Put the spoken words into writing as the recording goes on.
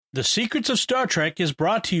The Secrets of Star Trek is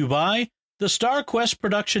brought to you by the Star Quest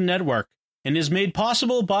Production Network and is made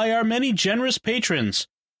possible by our many generous patrons.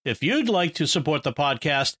 If you'd like to support the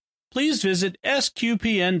podcast, please visit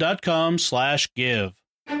sqpn.com/give.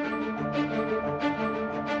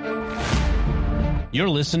 You're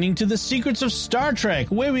listening to The Secrets of Star Trek,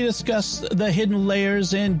 where we discuss the hidden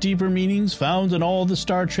layers and deeper meanings found in all the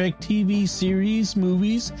Star Trek TV series,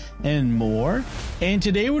 movies, and more. And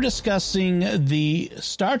today we're discussing the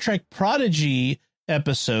Star Trek Prodigy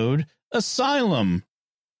episode, Asylum.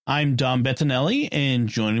 I'm Dom Bettinelli, and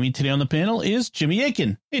joining me today on the panel is Jimmy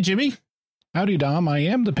Aiken. Hey, Jimmy. Howdy, Dom. I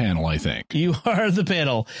am the panel, I think. You are the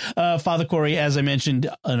panel. Father Corey, as I mentioned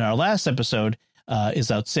in our last episode,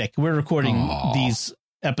 is out sick. We're recording these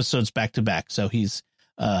episodes back to back, so he's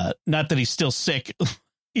not that he's still sick.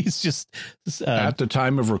 He's just at the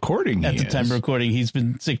time of recording. He's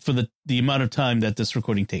been sick for the amount of time that this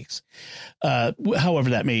recording takes. However,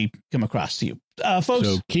 that may come across to you, folks.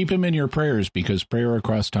 So keep him in your prayers because prayer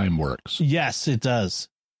across time works. Yes, it does.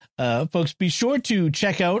 Folks, be sure to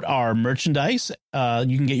check out our merchandise.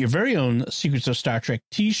 You can get your very own Secrets of Star Trek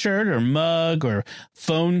t-shirt or mug or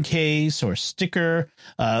phone case or sticker.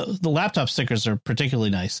 The laptop stickers are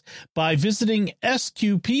particularly nice by visiting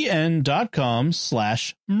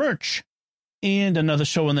sqpn.com/merch. And another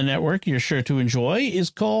show on the network you're sure to enjoy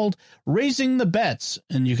is called Raising the Bets.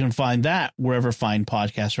 And you can find that wherever fine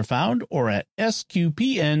podcasts are found or at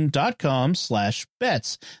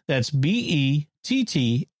sqpn.com/bets. That's BETTS.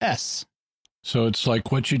 So it's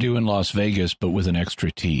like what you do in Las Vegas, but with an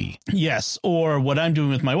extra T. Yes. Or what I'm doing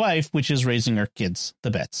with my wife, which is raising our kids,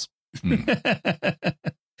 the bets.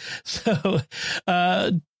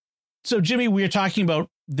 So Jimmy, we are talking about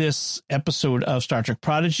this episode of Star Trek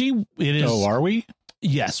Prodigy. It is. Oh, are we?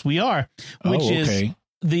 Yes, we are. Which is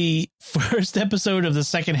the first episode of the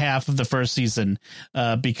second half of the first season,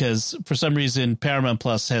 because for some reason Paramount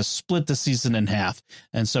Plus has split the season in half.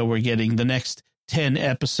 And so we're getting the next 10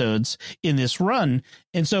 episodes in this run.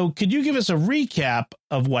 And so could you give us a recap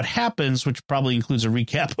of what happens, which probably includes a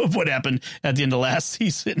recap of what happened at the end of last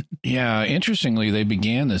season? Yeah, interestingly, they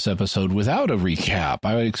began this episode without a recap.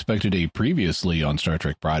 I expected a previously on Star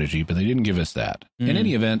Trek Prodigy, but they didn't give us that. In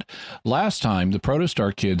any event, last time, the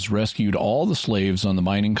Protostar kids rescued all the slaves on the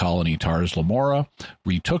mining colony Tars Lamora,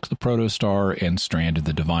 retook the Protostar, and stranded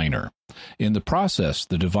the Diviner. In the process,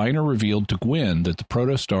 the Diviner revealed to Gwyn that the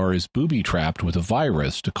Protostar is booby-trapped with a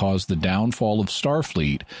virus to cause the downfall of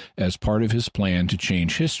Starfleet as part of his plan to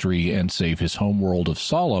change history and save his homeworld of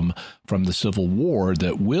Asylum from the civil war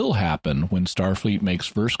that will happen when Starfleet makes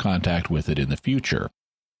first contact with it in the future.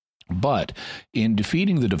 But in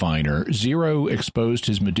defeating the Diviner, Zero exposed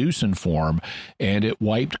his Medusan form, and it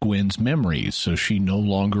wiped Gwyn's memories, so she no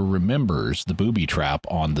longer remembers the booby trap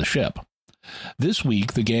on the ship. This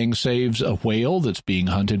week, the gang saves a whale that's being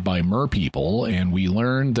hunted by merpeople, and we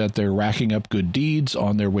learn that they're racking up good deeds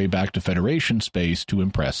on their way back to Federation space to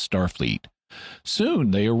impress Starfleet. Soon,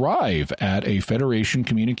 they arrive at a Federation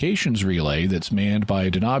communications relay that's manned by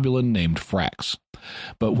a Denobulan named Frex.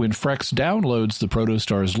 But when Frex downloads the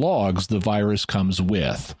Protostar's logs, the virus comes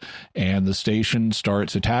with, and the station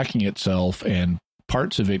starts attacking itself, and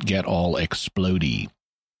parts of it get all explodey.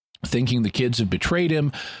 Thinking the kids have betrayed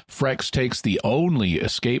him, Frex takes the only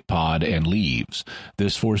escape pod and leaves.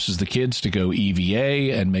 This forces the kids to go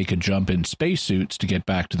EVA and make a jump in spacesuits to get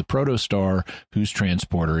back to the Protostar, whose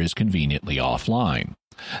transporter is conveniently offline.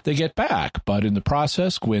 They get back, but in the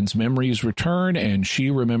process, Gwyn's memories return and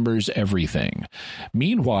she remembers everything.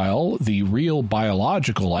 Meanwhile, the real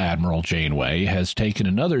biological Admiral Janeway has taken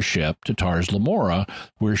another ship to Tars Lamora,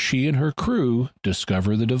 where she and her crew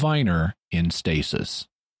discover the Diviner in stasis.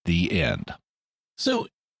 The end. So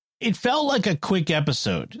it felt like a quick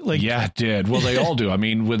episode. Yeah, it did. Well, they all do. I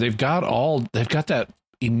mean, they've got that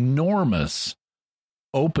enormous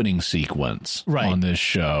opening sequence on this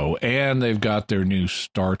show, and they've got their new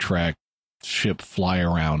Star Trek ship fly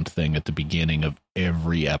around thing at the beginning of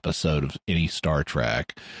every episode of any Star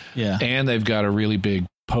Trek. Yeah. And they've got a really big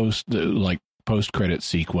post-credit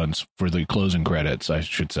sequence for the closing credits, I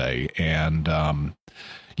should say. And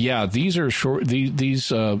yeah, these are short.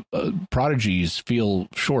 These prodigies feel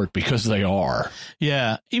short because they are.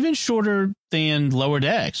 Yeah, even shorter than Lower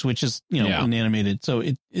Decks, which is an animated. So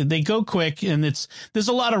they go quick, and there's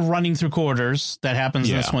a lot of running through corridors that happens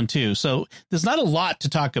in this one too. So there's not a lot to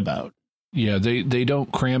talk about. Yeah, they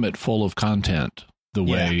don't cram it full of content the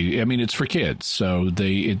way, I mean, it's for kids. So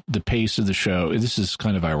the pace of the show, this is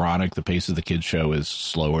kind of ironic. The pace of the kids show is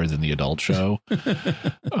slower than the adult show.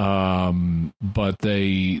 But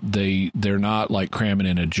they're not like cramming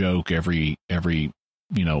in a joke every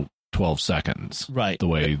 12 seconds. Right. The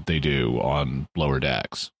way they do on lower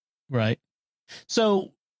decks. Right.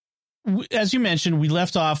 So, as you mentioned, we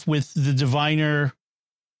left off with the diviner,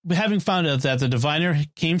 having found out that the diviner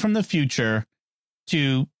came from the future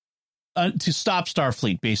to stop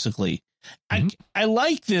Starfleet, basically. Mm-hmm. I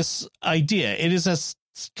like this idea. It is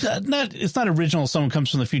it's not original. Someone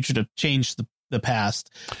comes from the future to change the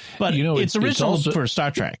past, but it's original for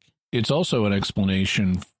Star Trek. It's also an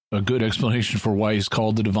explanation, a good explanation for why he's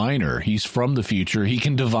called the diviner. He's from the future. He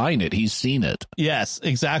can divine it. He's seen it. Yes,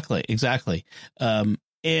 exactly.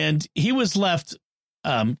 And he was left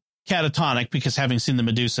catatonic because having seen the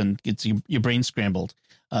Medusan gets your brain scrambled.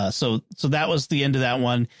 So that was the end of that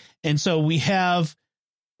one. And so we have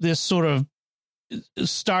this sort of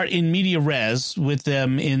start in media res with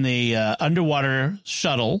them in the underwater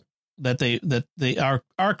shuttle that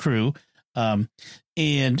our crew,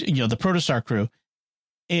 and the Protostar crew,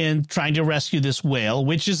 and trying to rescue this whale,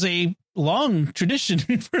 which is a long tradition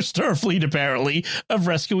for Starfleet, apparently, of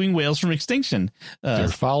rescuing whales from extinction. They're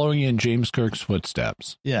following in James Kirk's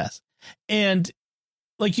footsteps. Yes. And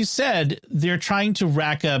like you said, they're trying to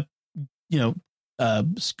rack up, good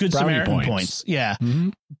Brownie Samaritan points. Yeah. Mm-hmm.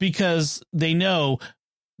 Because they know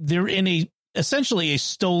they're in essentially a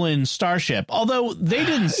stolen starship, although they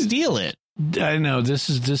didn't steal it. I know this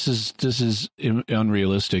is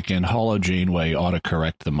unrealistic, and Holo Janeway ought to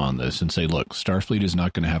correct them on this and say, look, Starfleet is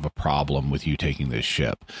not going to have a problem with you taking this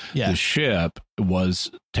ship. Yeah. The ship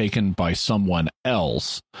was taken by someone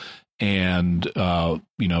else and,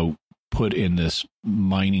 put in this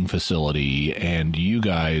mining facility, and you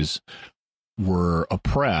guys were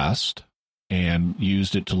oppressed and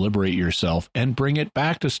used it to liberate yourself and bring it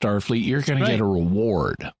back to Starfleet. You're going to get a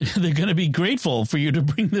reward. They're going to be grateful for you to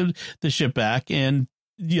bring the ship back and,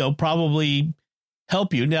 probably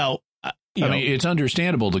help you. Now, I mean, it's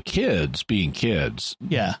understandable. The kids, being kids,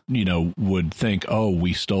 would think, oh,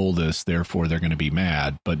 we stole this, therefore they're going to be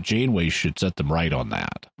mad. But Janeway should set them right on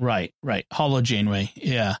that. Right. Holo Janeway.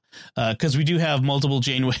 Yeah. Because we do have multiple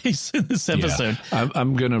Janeways in this episode. Yeah.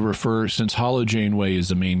 I'm going to refer, since Holo Janeway is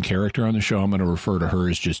the main character on the show, I'm going to refer to her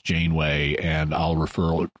as just Janeway, and I'll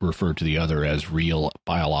refer to the other as real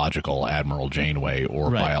biological Admiral Janeway or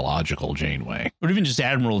biological Janeway. Or even just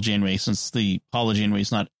Admiral Janeway, since the Holo Janeway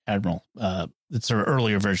is not Admiral. It's her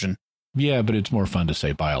earlier version. Yeah, but it's more fun to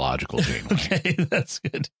say biological Janeway. Okay, that's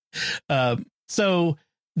good. So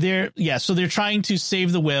they're trying to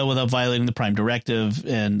save the whale without violating the Prime Directive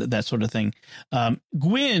and that sort of thing.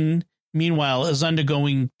 Gwyn, meanwhile, is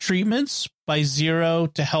undergoing treatments by Zero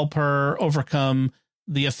to help her overcome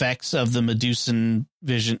the effects of the Medusan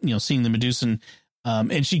vision, seeing the Medusan.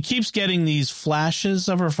 And she keeps getting these flashes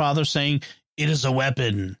of her father saying, "It is a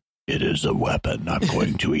weapon. It is a weapon. I'm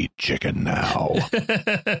going to eat chicken now."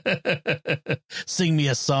 Sing me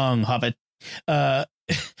a song, Hobbit. So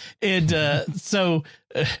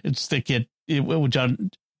it's the kid,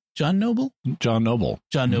 John Noble? John Noble.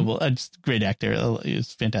 It's a great actor.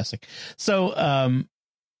 It's fantastic. So,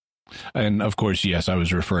 and of course, yes, I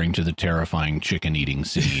was referring to the terrifying chicken eating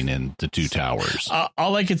scene in The Two Towers.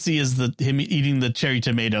 All I could see is him eating the cherry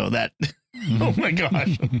tomato. That, oh my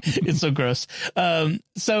gosh, it's so gross.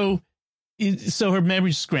 So her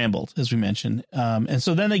memory's scrambled, as we mentioned. And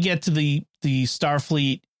so then they get to the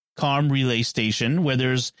Starfleet comm relay station where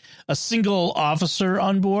there's a single officer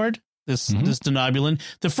on board, this Denobulan,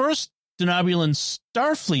 the first Denobulan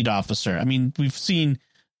Starfleet officer. I mean, we've seen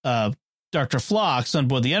Dr. Phlox on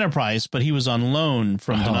board the Enterprise, but he was on loan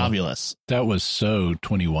from Denobulus. That was so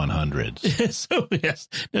 2100s. So, yes,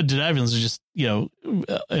 Denobulans are just,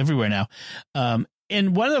 everywhere now.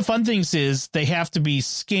 And one of the fun things is they have to be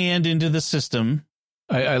scanned into the system.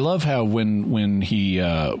 I love how when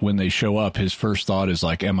they show up, his first thought is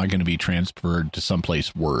like, am I going to be transferred to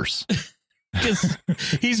someplace worse? Because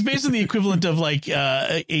he's basically the equivalent of like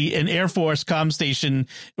an Air Force comm station,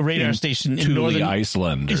 radar station in northern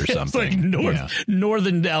Iceland or something. Like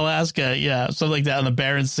northern Alaska. Yeah. Something like that on the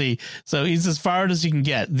Barents Sea. So he's as far as you can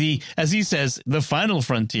get, as he says, the final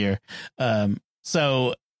frontier. Why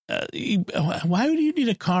would you need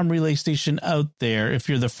a comm relay station out there if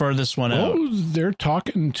you're the furthest one out? Oh, they're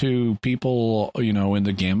talking to people, in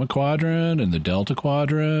the Gamma Quadrant and the Delta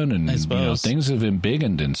Quadrant, and things have been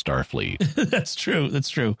biggened in Starfleet. That's true.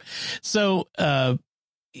 So,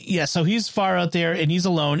 so he's far out there and he's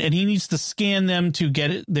alone, and he needs to scan them to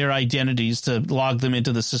get their identities to log them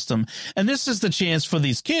into the system. And this is the chance for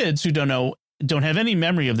these kids who don't have any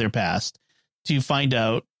memory of their past to find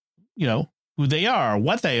out, who they are,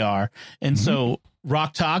 what they are. And so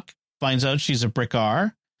Rock Talk finds out she's a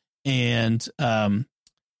Brickar, and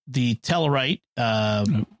Tellarite,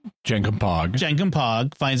 Jenkum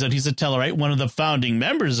Pog, finds out he's a Tellarite, one of the founding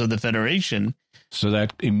members of the Federation. So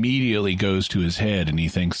that immediately goes to his head, and he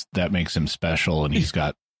thinks that makes him special, and he's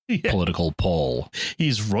got political pull.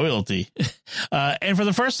 He's royalty. And for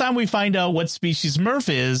the first time, we find out what species Murph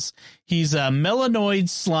is. He's a melanoid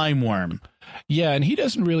slime worm. Yeah, and he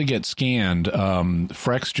doesn't really get scanned.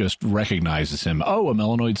 Frex just recognizes him. Oh, a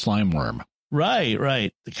melanoid slime worm.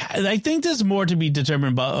 Right. I think there's more to be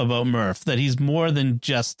determined about Murph, that he's more than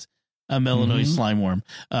just a melanoid slime worm.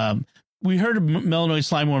 We heard of melanoid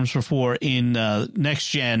slime worms before in Next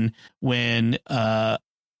Gen when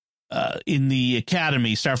in the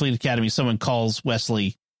Academy, Starfleet Academy, someone calls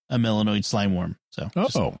Wesley a melanoid slime worm. So,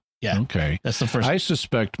 okay. That's the first. I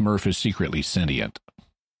suspect Murph is secretly sentient.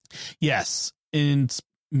 Yes, and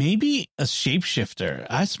maybe a shapeshifter.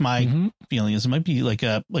 That's my feeling. Is it might be like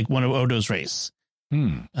one of Odo's race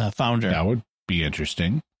founder. That would be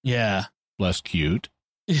interesting. Yeah, less cute.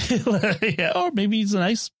 Yeah, or maybe he's a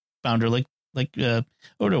nice founder like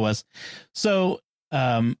Odo was. So,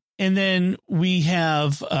 and then we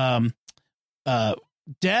have Dal.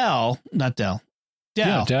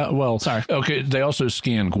 Yeah, well, sorry. Okay, they also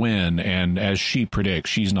scan Gwen, and as she predicts,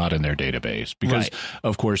 she's not in their database because,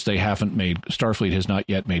 of course, Starfleet has not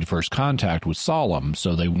yet made first contact with Solemn,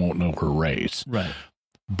 so they won't know her race. Right.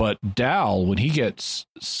 But Dal, when he gets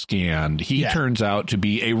scanned, he turns out to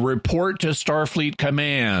be a report to Starfleet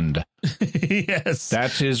Command. Yes.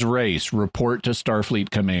 That's his race, report to Starfleet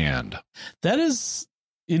Command. That is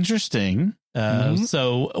interesting.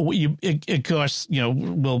 So, of course,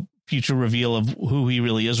 we'll future reveal of who he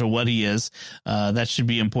really is or what he is. That should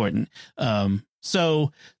be important.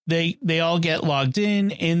 So they all get logged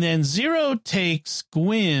in, and then Zero takes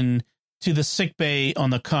Gwyn to the sickbay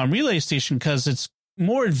on the comm relay station because it's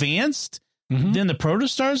more advanced than the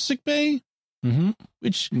Protostar's sickbay.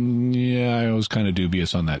 Which, yeah, I was kind of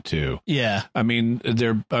dubious on that too. Yeah, I mean,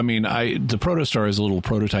 the Protostar is a little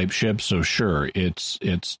prototype ship, so sure, its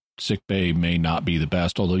sickbay may not be the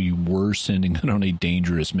best, although you were sending it on a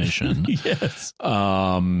dangerous mission. Yes. But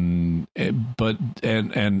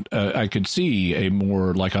I could see a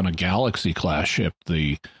more like on a Galaxy class ship,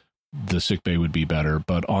 the sickbay would be better,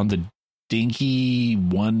 but on the dinky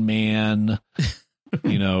one man,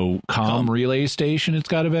 comm relay station, it's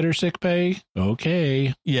got a better sickbay.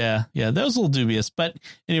 Okay. Yeah. That was a little dubious, but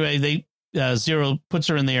anyway, Zero puts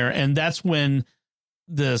her in there, and that's when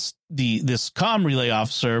this comm relay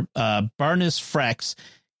officer, Barnes Frex,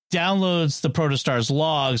 downloads the Protostar's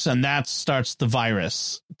logs, and that starts the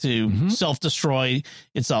virus to self-destroy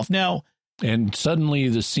itself. Now, and suddenly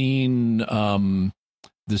the scene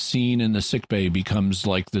in the sickbay becomes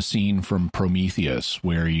like the scene from Prometheus,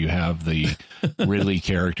 where you have the Ridley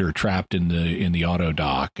character trapped in the auto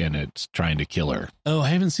dock, and it's trying to kill her. Oh, I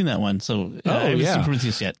haven't seen that one, so I haven't seen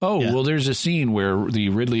Prometheus yet. Well, there's a scene where the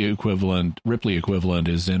Ripley equivalent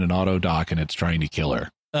is in an auto dock, and it's trying to kill her.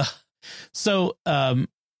 So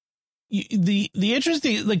the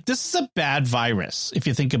interesting, like, this is a bad virus if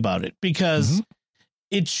you think about it, because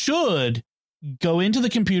it should go into the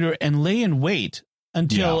computer and lay in wait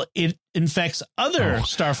until it infects other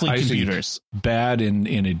Starfleet computers. Bad in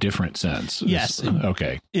a different sense. Yes.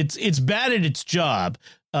 Okay. It's bad at its job.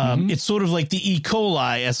 It's sort of like the E.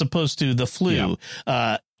 coli as opposed to the flu.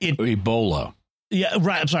 Ebola. Yeah,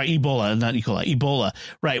 right. I'm sorry, Ebola, not E. coli. Ebola,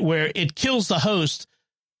 right, where it kills the host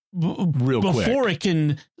real quick before it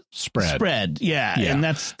can spread. Yeah, and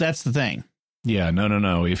that's the thing. Yeah,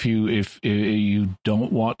 no. If you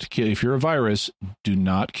don't want to kill, if you're a virus, do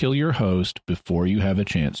not kill your host before you have a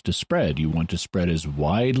chance to spread. You want to spread as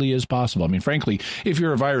widely as possible. I mean, frankly, if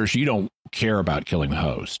you're a virus, you don't care about killing the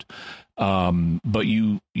host. But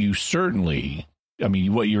you certainly, I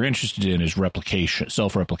mean, what you're interested in is replication,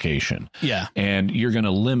 self-replication. Yeah. And you're going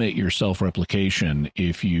to limit your self-replication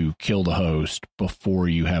if you kill the host before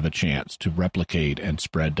you have a chance to replicate and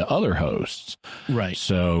spread to other hosts. Right.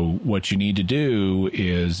 So what you need to do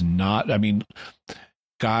is not, I mean,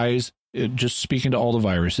 guys, just speaking to all the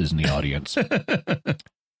viruses in the audience,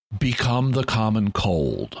 become the common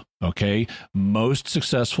cold. Okay. Most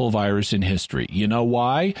successful virus in history. You know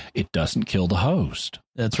why? It doesn't kill the host.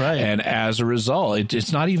 That's right. And as a result,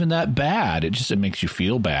 it's not even that bad. It makes you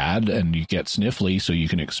feel bad and you get sniffly, so you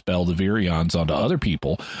can expel the virions onto other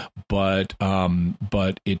people. But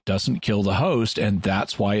it doesn't kill the host, and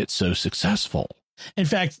that's why it's so successful. In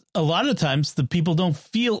fact, a lot of times the people don't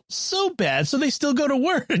feel so bad, so they still go to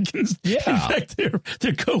work and infect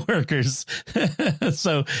their coworkers.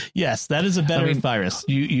 So, yes, that is a better virus.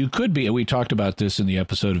 You could be, we talked about this in the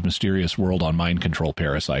episode of Mysterious World on mind control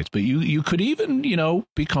parasites, but you could even,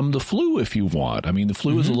 become the flu if you want. I mean, the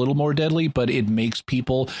flu is a little more deadly, but it makes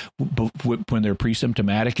people, when they're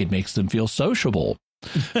pre-symptomatic, it makes them feel sociable.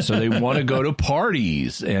 So they want to go to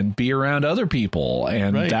parties and be around other people.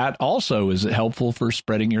 And that also is helpful for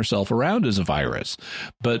spreading yourself around as a virus.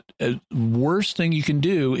 But worst thing you can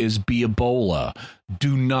do is be Ebola.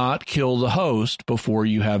 Do not kill the host before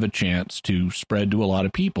you have a chance to spread to a lot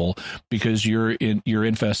of people, because your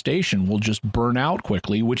infestation will just burn out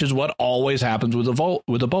quickly, which is what always happens with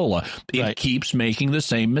Ebola. It keeps making the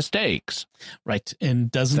same mistakes. Right. And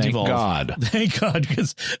doesn't evolve. Thank God,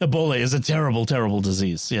 because Ebola is a terrible, terrible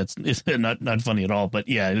disease. Yeah, it's not funny at all, but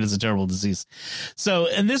yeah, it is a terrible disease. So,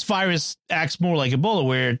 and this virus acts more like Ebola,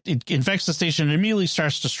 where it infects the station and immediately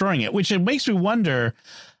starts destroying it, which it makes me wonder,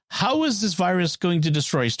 how is this virus going to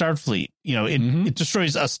destroy Starfleet? It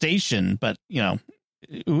destroys a station, but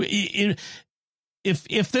if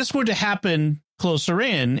this were to happen closer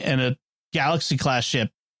in and a Galaxy class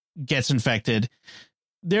ship gets infected,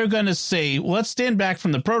 they're going to say, well, let's stand back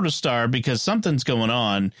from the protostar because something's going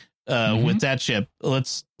on with that ship.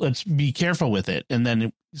 Let's be careful with it. And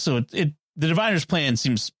then the Diviner's plan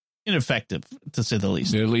seems ineffective, to say the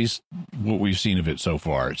least. At least what we've seen of it so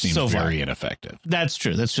far, it seems very ineffective. That's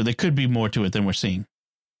true. There could be more to it than we're seeing.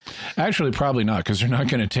 Actually, probably not, because they're not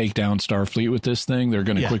going to take down Starfleet with this thing. They're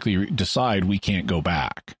going to quickly decide we can't go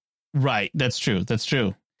back. Right. That's true.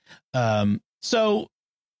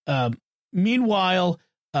 Meanwhile,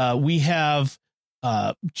 we have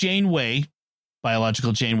Janeway,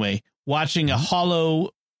 biological Janeway, watching a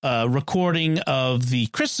hollow recording of the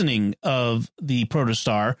christening of the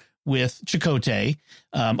protostar with Chakotay,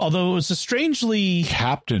 although it was a strangely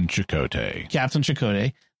Captain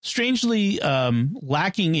Chakotay, strangely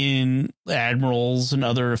lacking in admirals and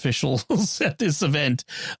other officials at this event.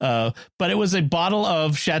 But it was a bottle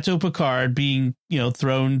of Chateau Picard being,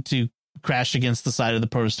 thrown to crash against the side of the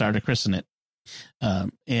protostar to christen it.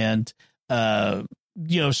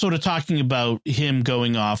 Sort of talking about him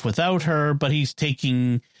going off without her, but he's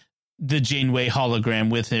taking the Janeway hologram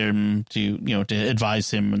with him to advise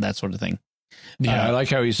him and that sort of thing. Yeah, I like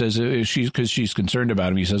how he says because she's concerned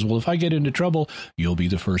about him. He says, well, if I get into trouble, you'll be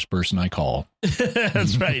the first person I call.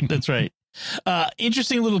 That's right.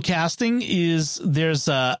 Interesting little casting is there's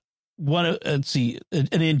an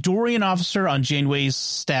Andorian officer on Janeway's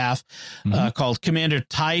staff called Commander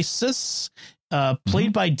Tysus,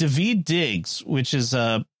 played by Daveed Diggs, which is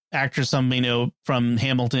a actor some may know from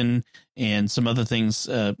Hamilton and some other things.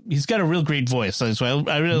 He's got a real great voice, so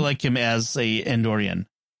I really like him as a Andorian.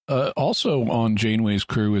 Also on Janeway's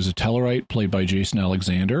crew is a Tellarite played by Jason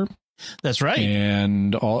Alexander. That's right.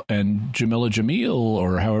 And Jamila Jamil,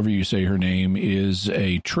 or however you say her name, is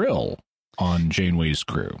a Trill on Janeway's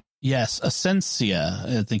crew. Yes, Essentia,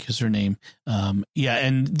 I think is her name. And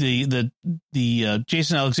the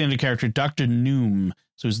Jason Alexander character, Dr. Noom,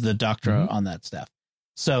 so he's the doctor on that staff.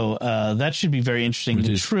 So that should be very interesting. With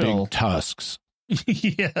his big tusks.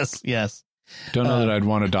 Yes. Don't know that I'd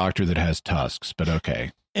want a doctor that has tusks, but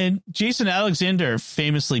okay. And Jason Alexander,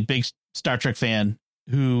 famously big Star Trek fan,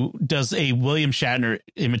 who does a William Shatner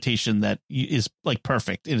imitation that is like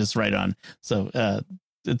perfect. It is right on. So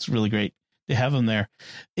it's really great to have him there.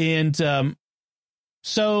 And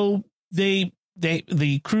so the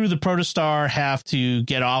crew, the protostar, have to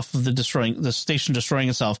get off of the station destroying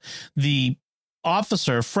itself. The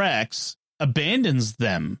officer Frex abandons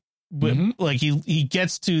them. Like he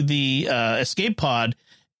gets to the escape pod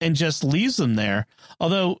and just leaves them there.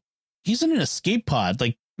 Although he's in an escape pod,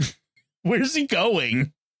 like where's he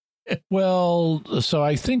going? Well, so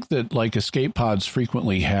I think that like escape pods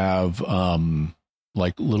frequently have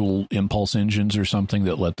like little impulse engines or something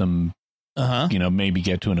that let them maybe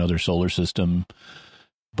get to another solar system.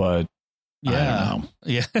 But I don't know.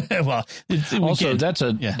 Yeah. Well, also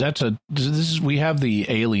we have the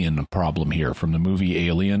alien problem here from the movie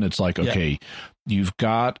Alien. It's like, okay, you've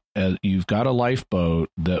got a lifeboat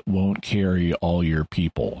that won't carry all your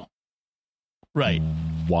people. Right.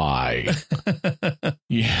 Why?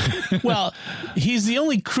 Well, he's the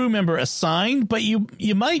only crew member assigned, but you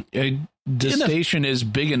might. The station is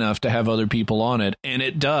big enough to have other people on it, and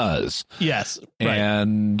it does. Yes, right.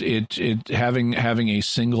 And it having a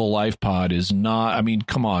single life pod is not. I mean,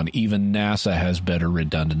 come on. Even NASA has better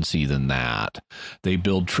redundancy than that. They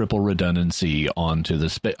build triple redundancy onto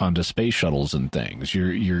space shuttles and things.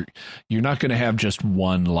 You're not going to have just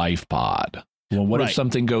one life pod. Well, what if Right.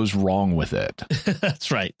 something goes wrong with it?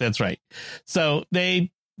 That's right. That's right. So the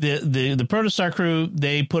Protostar crew,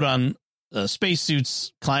 they put on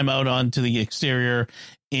spacesuits, climb out onto the exterior,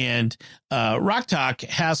 and Roktok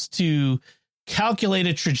has to calculate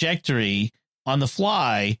a trajectory on the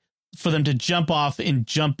fly for them to jump off and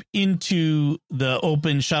jump into the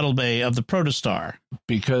open shuttle bay of the Protostar.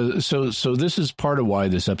 Because so this is part of why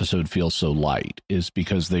this episode feels so light, is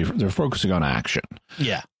because they're focusing on action.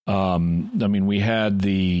 Yeah. I mean, we had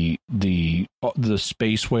the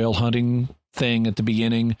space whale hunting thing at the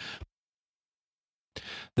beginning.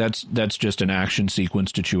 That's just an action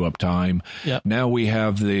sequence to chew up time. Yep. Now we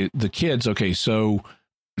have the kids. Okay, so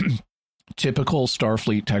typical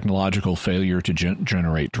Starfleet technological failure to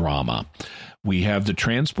generate drama. We have the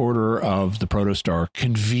transporter of the Protostar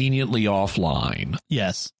conveniently offline.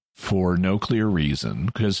 Yes. For no clear reason,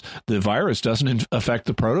 because the virus doesn't affect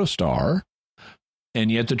the Protostar, and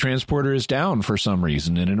yet the transporter is down for some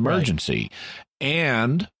reason in an emergency,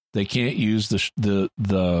 and they can't use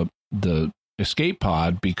the escape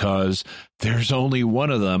pod because there's only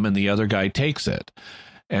one of them and the other guy takes it.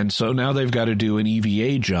 And so now they've got to do an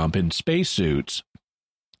EVA jump in spacesuits.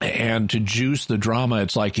 And to juice the drama,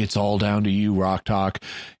 it's like, it's all down to you, Roktok.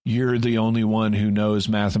 You're the only one who knows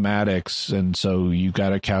mathematics. And so you got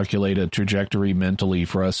to calculate a trajectory mentally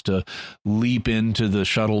for us to leap into the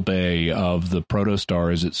shuttle bay of the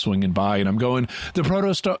Protostar as it's swinging by. And I'm going, the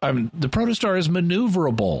Protostar is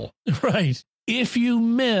maneuverable. Right. If you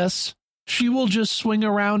miss, she will just swing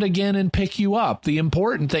around again and pick you up. The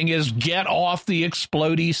important thing is get off the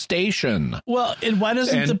explodey station. Well, and why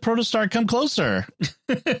doesn't the Protostar come closer?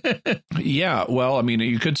 Yeah, well, I mean,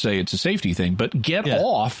 you could say it's a safety thing, but get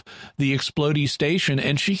off the explodey station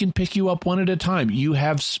and she can pick you up one at a time. You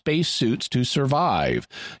have spacesuits to survive.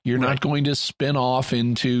 You're not going to spin off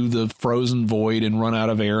into the frozen void and run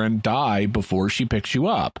out of air and die before she picks you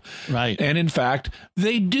up. Right. And in fact,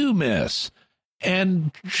 they do miss.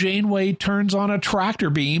 And Janeway turns on a tractor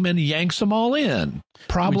beam and yanks them all in.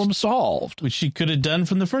 Problem solved. Which she could have done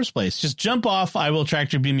from the first place. Just jump off. I will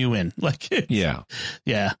tractor beam you in. Yeah.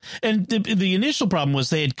 And the initial problem was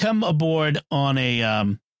they had come aboard on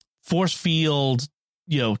a force field,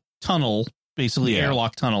 tunnel, basically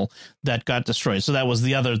airlock tunnel that got destroyed. So that was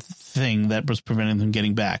the other thing that was preventing them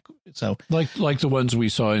getting back. So like the ones we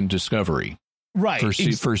saw in Discovery. Right.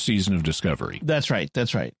 First season of Discovery. That's right.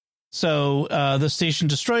 So the station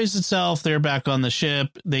destroys itself. They're back on the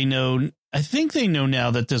ship. I think they know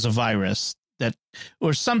now that there's a virus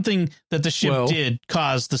or something that the ship did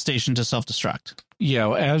cause the station to self-destruct.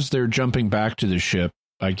 Yeah. As they're jumping back to the ship,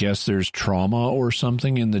 I guess there's trauma or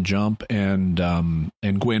something in the jump. And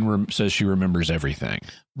Gwen says she remembers everything.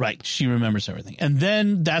 Right. She remembers everything. And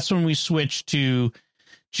then that's when we switch to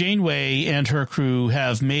Janeway and her crew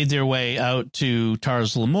have made their way out to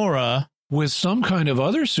Tars Lamora. With some kind of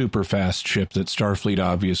other super fast ship that Starfleet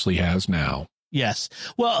obviously has now. Yes.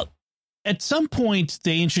 Well, at some point,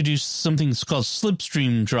 they introduced something called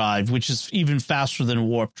slipstream drive, which is even faster than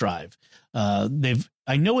warp drive. I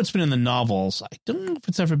know it's been in the novels. I don't know if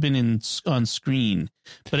it's ever been on screen,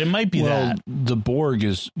 but it might be that. The Borg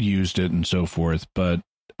has used it and so forth, but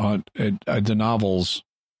on the novels,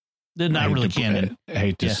 they're not really canon. I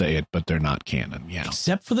hate to say it, but they're not canon. Yeah,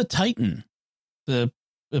 except for the Titan.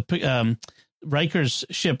 Riker's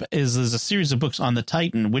ship is a series of books on the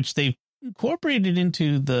Titan, which they incorporated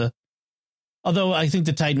into although I think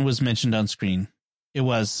the Titan was mentioned on screen. It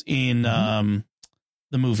was in the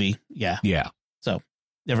movie. Yeah. So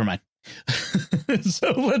never mind.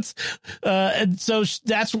 So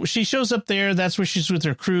she shows up there. That's where she's with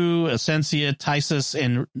her crew, Essentia, Tysus,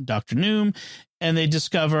 and Dr. Noom, and they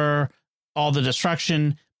discover all the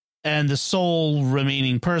destruction. And the sole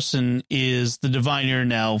remaining person is the Diviner,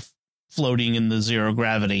 now floating in the zero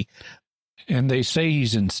gravity. And they say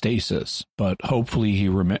he's in stasis, but hopefully he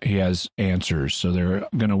has answers. So they're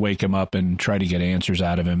going to wake him up and try to get answers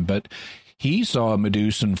out of him. But he saw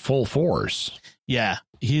Medusa in full force. Yeah,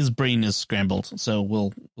 his brain is scrambled. So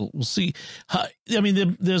we'll see. I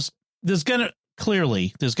mean, there's going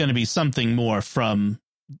to be something more from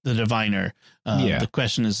the Diviner. The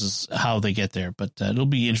question is how they get there, but it'll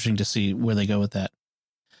be interesting to see where they go with that.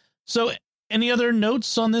 So any other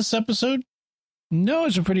notes on this episode? No,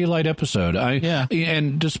 it's a pretty light episode.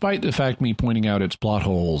 And despite the fact me pointing out its plot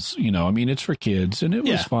holes, it's for kids and it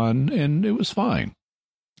was fun and it was fine.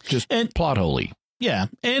 Just plot holey. Yeah.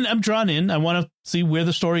 And I'm drawn in. I want to see where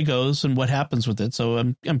the story goes and what happens with it. So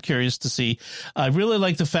I'm curious to see. I really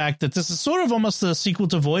like the fact that this is sort of almost the sequel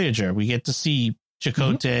to Voyager. We get to see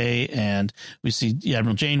Chakotay and we see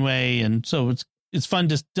Admiral Janeway. And so it's fun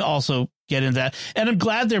to also get into that. And I'm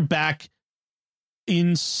glad they're back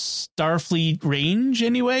in Starfleet range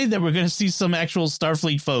anyway, that we're going to see some actual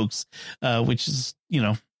Starfleet folks, which is,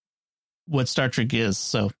 what Star Trek is.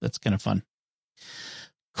 So that's kind of fun.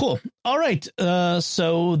 Cool. All right.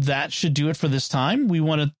 So that should do it for this time. We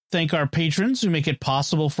want to thank our patrons who make it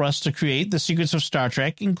possible for us to create the Secrets of Star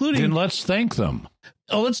Trek, including... And let's thank them.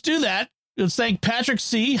 Oh, let's do that. Let's thank Patrick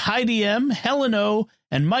C., Heidi M., Helen O.,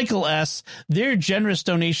 and Michael S. Their generous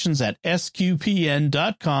donations at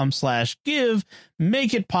sqpn.com/give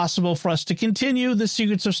make it possible for us to continue the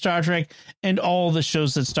Secrets of Star Trek and all the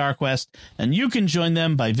shows at StarQuest. And you can join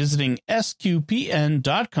them by visiting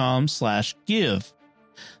sqpn.com/give.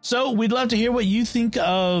 So we'd love to hear what you think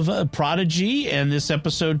of Prodigy and this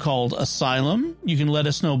episode called Asylum. You can let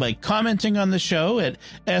us know by commenting on the show at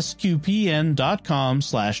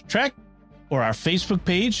sqpn.com/trek or our Facebook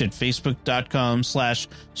page at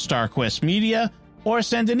facebook.com/StarQuestMedia, or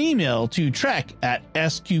send an email to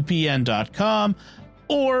trek@sqpn.com,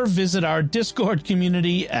 or visit our Discord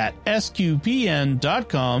community at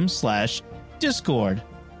sqpn.com/Discord.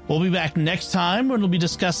 We'll be back next time when we'll be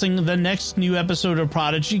discussing the next new episode of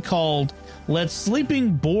Prodigy called Let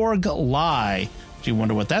Sleeping Borg Lie. Do you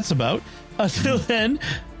wonder what that's about? Until then,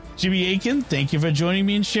 Jimmy Aiken, thank you for joining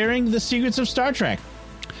me and sharing the secrets of Star Trek.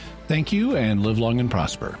 Thank you, and live long and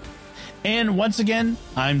prosper. And once again,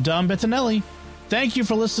 I'm Dom Bettinelli. Thank you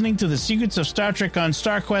for listening to the Secrets of Star Trek on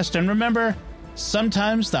StarQuest, and remember,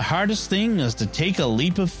 sometimes the hardest thing is to take a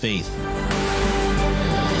leap of faith.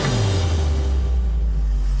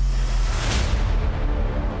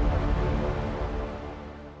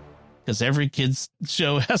 Because every kid's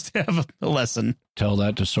show has to have a lesson. Tell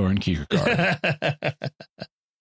that to Soren Kierkegaard.